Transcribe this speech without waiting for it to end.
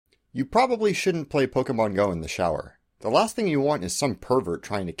You probably shouldn't play Pokemon Go in the shower. The last thing you want is some pervert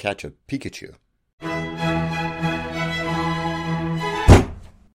trying to catch a Pikachu.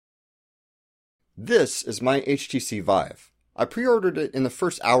 This is my HTC Vive. I pre-ordered it in the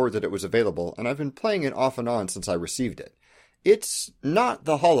first hour that it was available, and I've been playing it off and on since I received it. It's not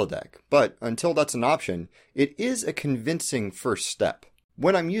the holodeck, but until that's an option, it is a convincing first step.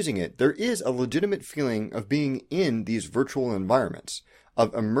 When I'm using it, there is a legitimate feeling of being in these virtual environments,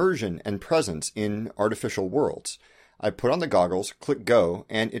 of immersion and presence in artificial worlds. I put on the goggles, click go,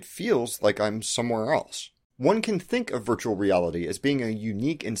 and it feels like I'm somewhere else. One can think of virtual reality as being a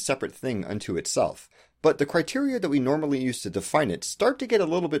unique and separate thing unto itself, but the criteria that we normally use to define it start to get a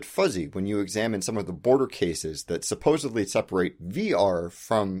little bit fuzzy when you examine some of the border cases that supposedly separate VR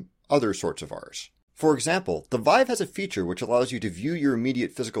from other sorts of Rs. For example, the Vive has a feature which allows you to view your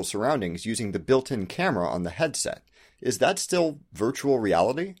immediate physical surroundings using the built-in camera on the headset. Is that still virtual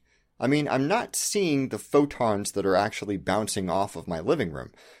reality? I mean, I'm not seeing the photons that are actually bouncing off of my living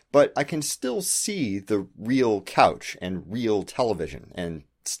room, but I can still see the real couch and real television and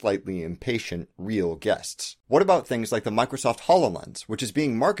slightly impatient real guests. What about things like the Microsoft HoloLens, which is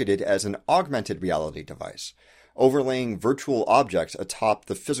being marketed as an augmented reality device, overlaying virtual objects atop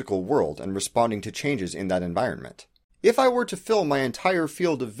the physical world and responding to changes in that environment? If I were to fill my entire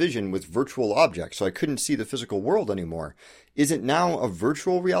field of vision with virtual objects so I couldn't see the physical world anymore, is it now a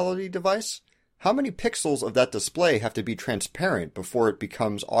virtual reality device? How many pixels of that display have to be transparent before it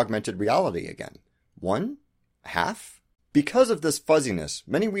becomes augmented reality again? 1? Half? Because of this fuzziness,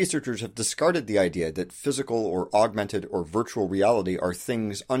 many researchers have discarded the idea that physical or augmented or virtual reality are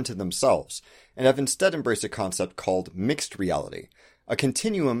things unto themselves, and have instead embraced a concept called mixed reality, a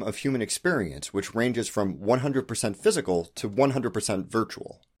continuum of human experience which ranges from 100% physical to 100%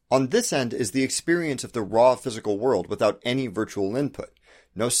 virtual. On this end is the experience of the raw physical world without any virtual input.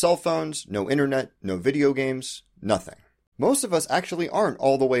 No cell phones, no internet, no video games, nothing. Most of us actually aren't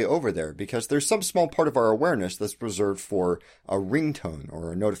all the way over there because there's some small part of our awareness that's reserved for a ringtone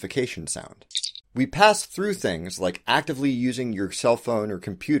or a notification sound. We pass through things like actively using your cell phone or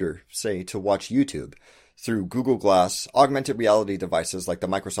computer, say, to watch YouTube, through Google Glass, augmented reality devices like the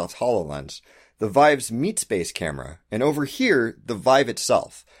Microsoft HoloLens, the Vive's MeetSpace camera, and over here, the Vive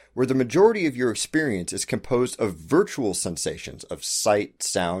itself, where the majority of your experience is composed of virtual sensations of sight,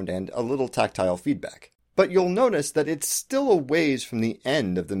 sound, and a little tactile feedback. But you'll notice that it's still a ways from the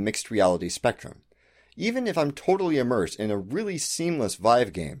end of the mixed reality spectrum. Even if I'm totally immersed in a really seamless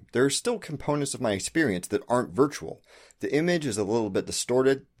Vive game, there are still components of my experience that aren't virtual. The image is a little bit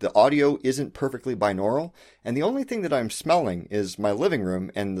distorted, the audio isn't perfectly binaural, and the only thing that I'm smelling is my living room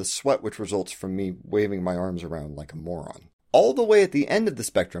and the sweat which results from me waving my arms around like a moron. All the way at the end of the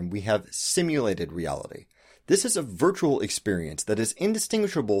spectrum, we have simulated reality. This is a virtual experience that is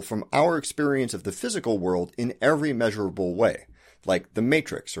indistinguishable from our experience of the physical world in every measurable way, like The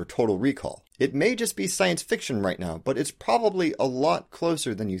Matrix or Total Recall. It may just be science fiction right now, but it's probably a lot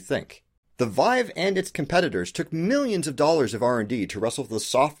closer than you think. The Vive and its competitors took millions of dollars of R&D to wrestle the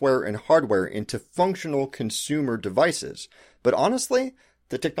software and hardware into functional consumer devices. But honestly,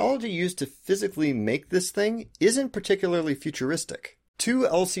 the technology used to physically make this thing isn't particularly futuristic. 2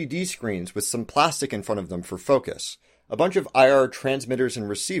 LCD screens with some plastic in front of them for focus. A bunch of IR transmitters and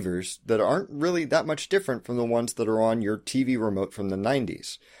receivers that aren't really that much different from the ones that are on your TV remote from the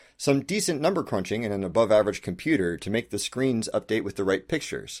 90s. Some decent number crunching and an above-average computer to make the screens update with the right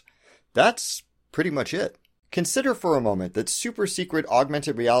pictures. That's pretty much it. Consider for a moment that super-secret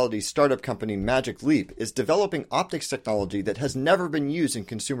augmented reality startup company Magic Leap is developing optics technology that has never been used in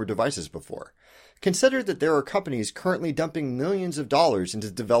consumer devices before. Consider that there are companies currently dumping millions of dollars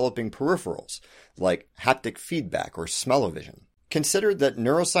into developing peripherals, like haptic feedback or smell-o-vision. Consider that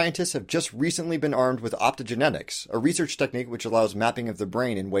neuroscientists have just recently been armed with optogenetics, a research technique which allows mapping of the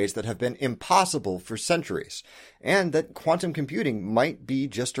brain in ways that have been impossible for centuries, and that quantum computing might be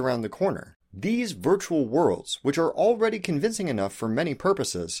just around the corner. These virtual worlds, which are already convincing enough for many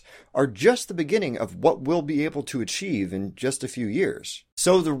purposes, are just the beginning of what we'll be able to achieve in just a few years.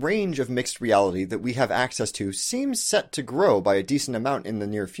 So the range of mixed reality that we have access to seems set to grow by a decent amount in the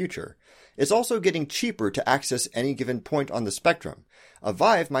near future. It's also getting cheaper to access any given point on the spectrum. A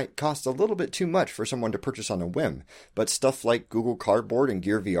Vive might cost a little bit too much for someone to purchase on a whim, but stuff like Google Cardboard and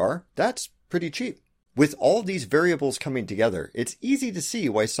Gear VR, that's pretty cheap. With all these variables coming together, it's easy to see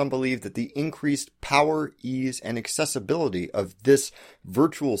why some believe that the increased power, ease, and accessibility of this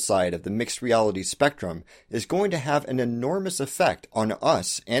virtual side of the mixed reality spectrum is going to have an enormous effect on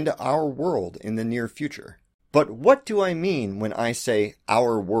us and our world in the near future. But what do I mean when I say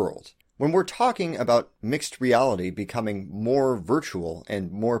our world? When we're talking about mixed reality becoming more virtual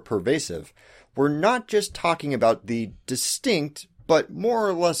and more pervasive, we're not just talking about the distinct but more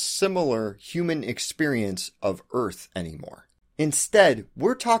or less similar human experience of Earth anymore. Instead,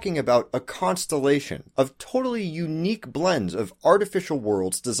 we're talking about a constellation of totally unique blends of artificial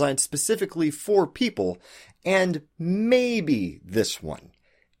worlds designed specifically for people, and maybe this one,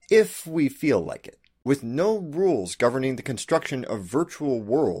 if we feel like it. With no rules governing the construction of virtual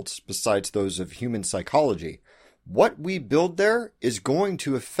worlds besides those of human psychology, what we build there is going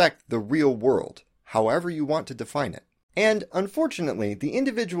to affect the real world, however you want to define it. And unfortunately, the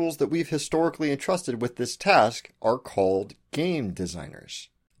individuals that we've historically entrusted with this task are called game designers.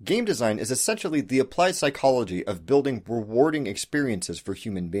 Game design is essentially the applied psychology of building rewarding experiences for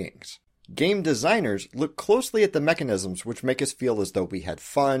human beings. Game designers look closely at the mechanisms which make us feel as though we had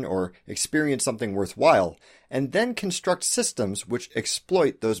fun or experienced something worthwhile, and then construct systems which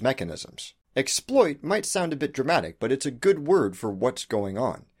exploit those mechanisms. Exploit might sound a bit dramatic, but it's a good word for what's going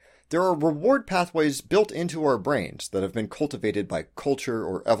on. There are reward pathways built into our brains that have been cultivated by culture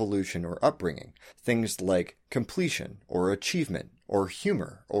or evolution or upbringing. Things like completion or achievement or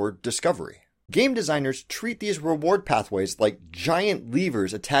humor or discovery. Game designers treat these reward pathways like giant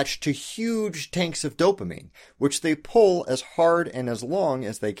levers attached to huge tanks of dopamine, which they pull as hard and as long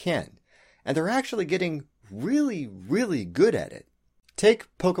as they can. And they're actually getting really, really good at it. Take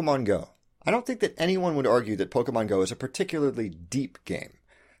Pokemon Go. I don't think that anyone would argue that Pokemon Go is a particularly deep game.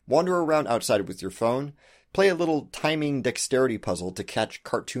 Wander around outside with your phone, play a little timing dexterity puzzle to catch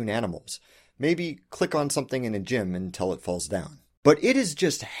cartoon animals, maybe click on something in a gym until it falls down. But it is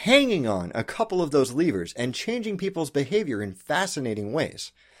just hanging on a couple of those levers and changing people's behavior in fascinating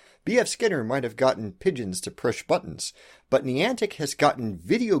ways. B.F. Skinner might have gotten pigeons to push buttons, but Niantic has gotten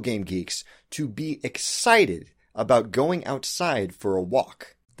video game geeks to be excited about going outside for a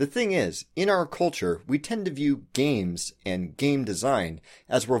walk. The thing is, in our culture, we tend to view games and game design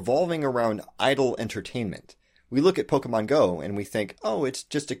as revolving around idle entertainment. We look at Pokemon Go and we think, oh, it's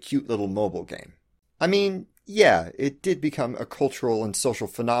just a cute little mobile game. I mean, yeah, it did become a cultural and social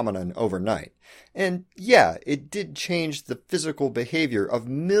phenomenon overnight. And yeah, it did change the physical behavior of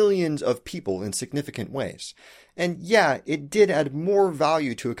millions of people in significant ways. And yeah, it did add more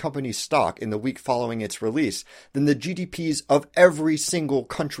value to a company's stock in the week following its release than the GDPs of every single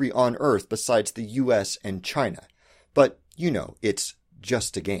country on Earth besides the US and China. But, you know, it's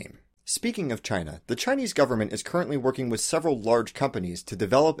just a game. Speaking of China, the Chinese government is currently working with several large companies to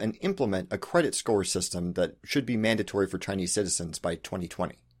develop and implement a credit score system that should be mandatory for Chinese citizens by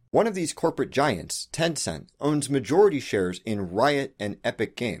 2020. One of these corporate giants, Tencent, owns majority shares in Riot and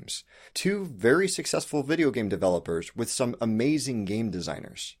Epic Games, two very successful video game developers with some amazing game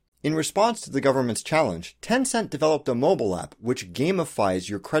designers. In response to the government's challenge, Tencent developed a mobile app which gamifies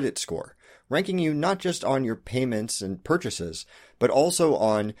your credit score, ranking you not just on your payments and purchases, but also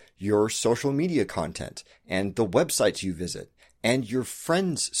on your social media content and the websites you visit and your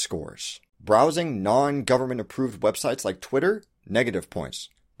friends' scores. Browsing non-government approved websites like Twitter, negative points.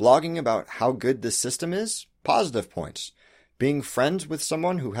 Blogging about how good this system is, positive points. Being friends with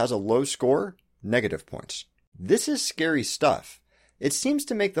someone who has a low score, negative points. This is scary stuff. It seems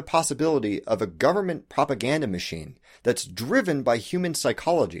to make the possibility of a government propaganda machine that's driven by human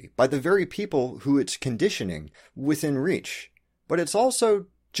psychology, by the very people who it's conditioning, within reach. But it's also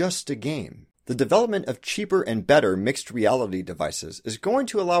just a game. The development of cheaper and better mixed reality devices is going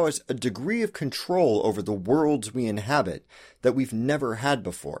to allow us a degree of control over the worlds we inhabit that we've never had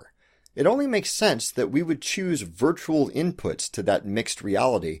before. It only makes sense that we would choose virtual inputs to that mixed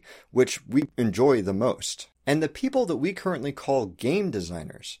reality, which we enjoy the most. And the people that we currently call game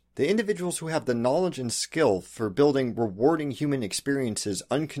designers, the individuals who have the knowledge and skill for building rewarding human experiences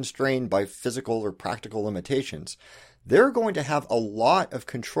unconstrained by physical or practical limitations, they're going to have a lot of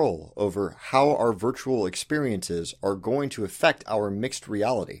control over how our virtual experiences are going to affect our mixed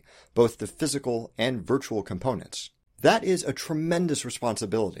reality, both the physical and virtual components. That is a tremendous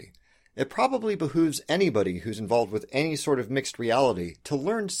responsibility. It probably behooves anybody who's involved with any sort of mixed reality to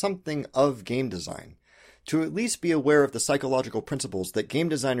learn something of game design, to at least be aware of the psychological principles that game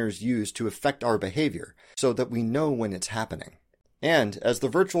designers use to affect our behavior, so that we know when it's happening. And as the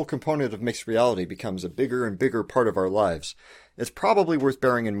virtual component of mixed reality becomes a bigger and bigger part of our lives, it's probably worth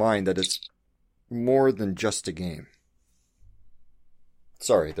bearing in mind that it's more than just a game.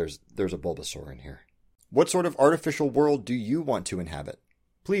 Sorry, there's a Bulbasaur in here. What sort of artificial world do you want to inhabit?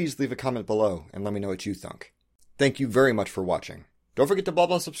 Please leave a comment below and let me know what you think. Thank you very much for watching. Don't forget to blah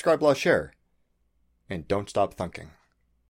blah subscribe, blah share. And don't stop thunking.